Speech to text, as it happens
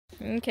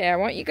Okay, I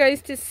want you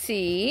guys to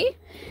see.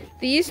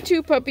 These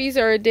two puppies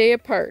are a day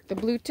apart. The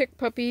blue tick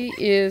puppy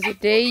is a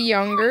day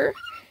younger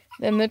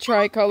than the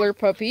tricolor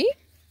puppy.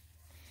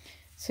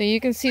 So you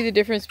can see the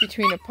difference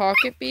between a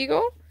pocket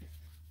beagle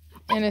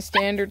and a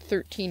standard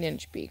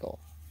 13-inch beagle.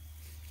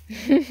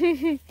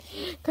 Because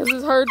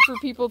it's hard for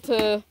people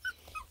to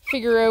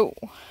figure out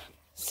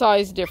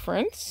size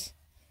difference.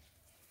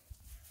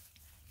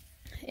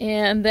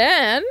 And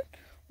then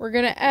we're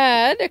going to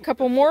add a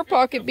couple more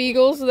pocket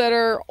beagles that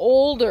are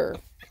older,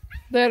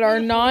 that are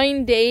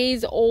 9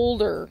 days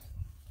older.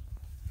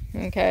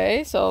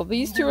 Okay, so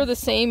these two are the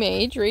same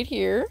age right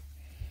here.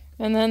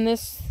 And then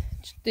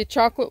the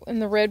chocolate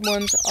and the red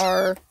ones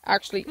are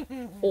actually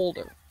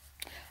older.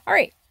 All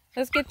right,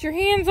 let's get your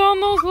hands on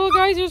those little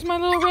guys. There's my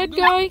little red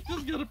guy.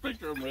 Just get a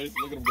picture of him, Race.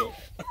 Look at him go.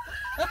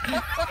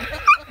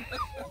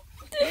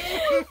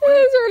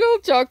 There's our little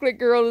chocolate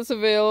girl that's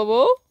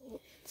available.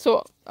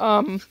 So,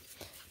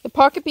 the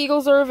pocket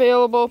beagles are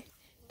available.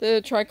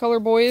 The tricolor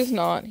boy is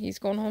not. He's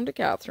going home to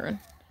Catherine.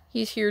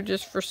 He's here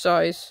just for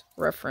size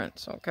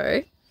reference,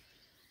 okay?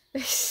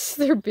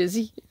 They're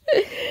busy.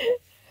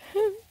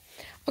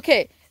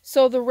 Okay,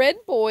 so the red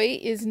boy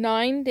is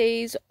 9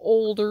 days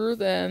older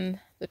than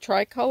the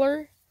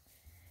tricolor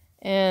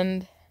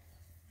and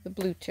the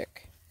blue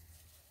tick.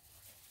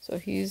 So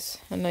he's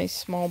a nice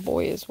small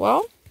boy as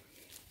well.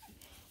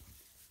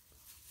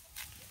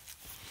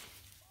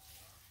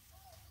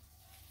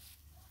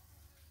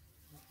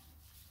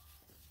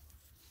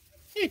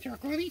 Hey,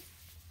 Chocolatey.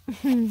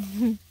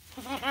 And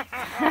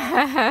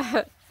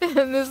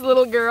this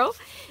little girl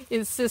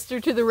is sister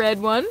to the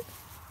red one,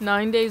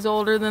 9 days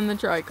older than the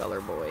tricolor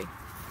boy.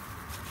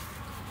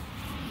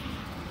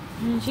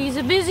 And she's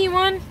a busy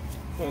one.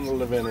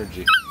 Bundle of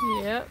energy.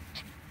 Yep.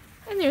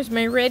 And there's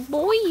my red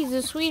boy. He's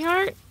a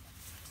sweetheart.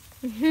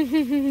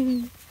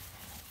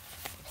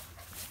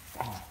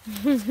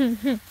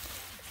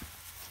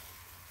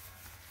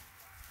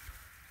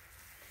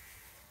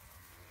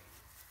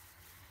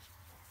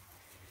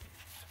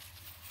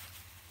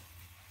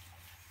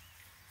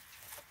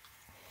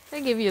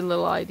 That give you a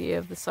little idea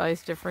of the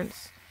size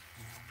difference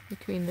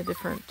between the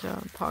different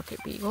pocket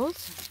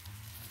beagles.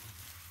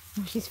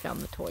 Oh, she's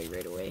found the toy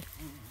right away.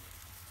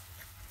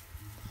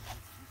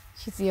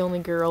 She's the only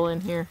girl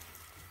in here.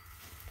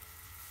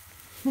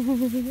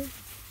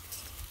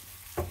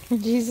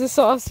 She's the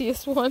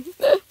sauciest one.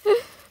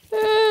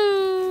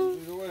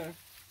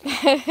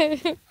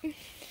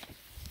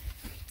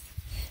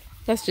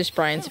 That's just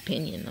Brian's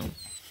opinion, though.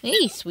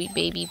 Hey, sweet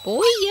baby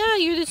boy. Yeah,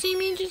 you're the same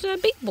age as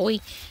that big boy.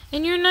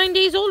 And you're 9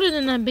 days older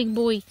than that big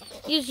boy.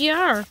 Yes, you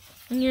are.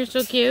 And you're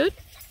so cute.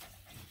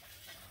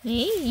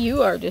 Hey,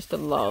 you are just a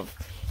love.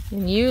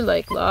 And you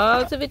like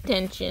lots of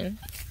attention.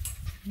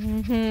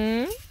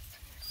 And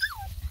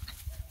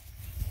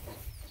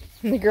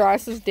the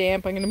grass is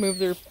damp. I'm going to move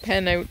their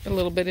pen out a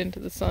little bit into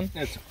the sun.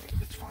 It's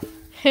fine.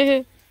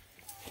 I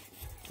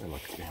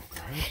like the damn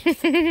grass.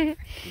 The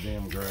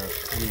damn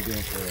grass. The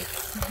damn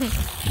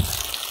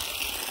grass.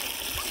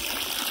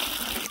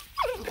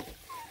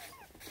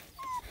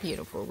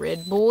 Beautiful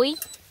red boy.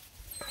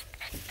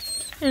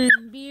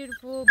 And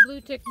beautiful blue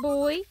tick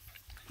boy.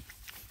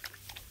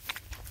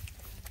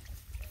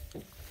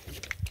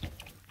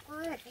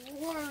 Water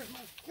is my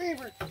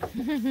favorite.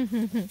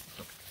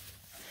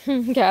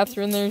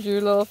 Catherine, there's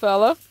your little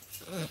fella.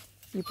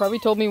 You probably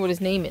told me what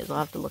his name is. I'll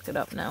have to look it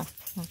up now.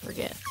 I'll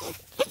forget.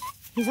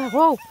 He's like,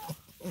 whoa,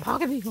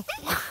 pocket beagle.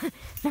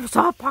 Never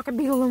saw a pocket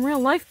beagle in real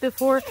life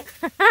before.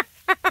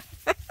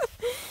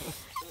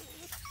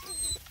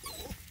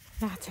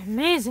 That's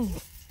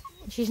amazing.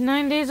 She's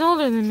 9 days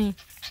older than me.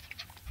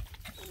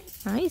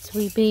 Hi,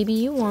 sweet baby.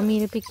 You want me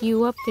to pick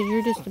you up because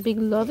you're just a big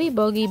lovey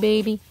buggy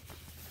baby.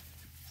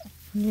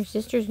 And your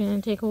sister's going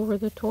to take over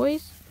the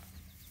toys.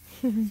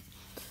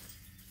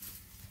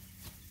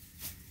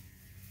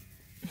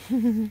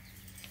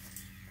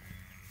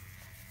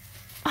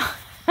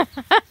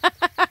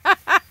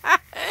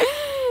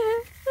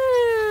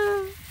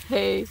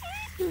 Hey.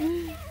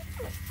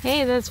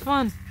 Hey, that's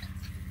fun.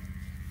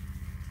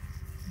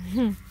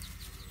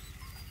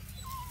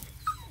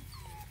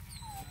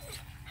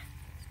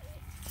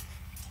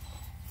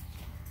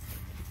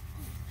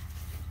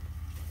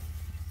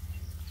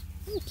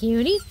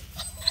 Cutie.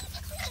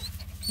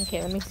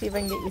 Okay, let me see if I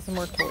can get you some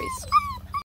more toys.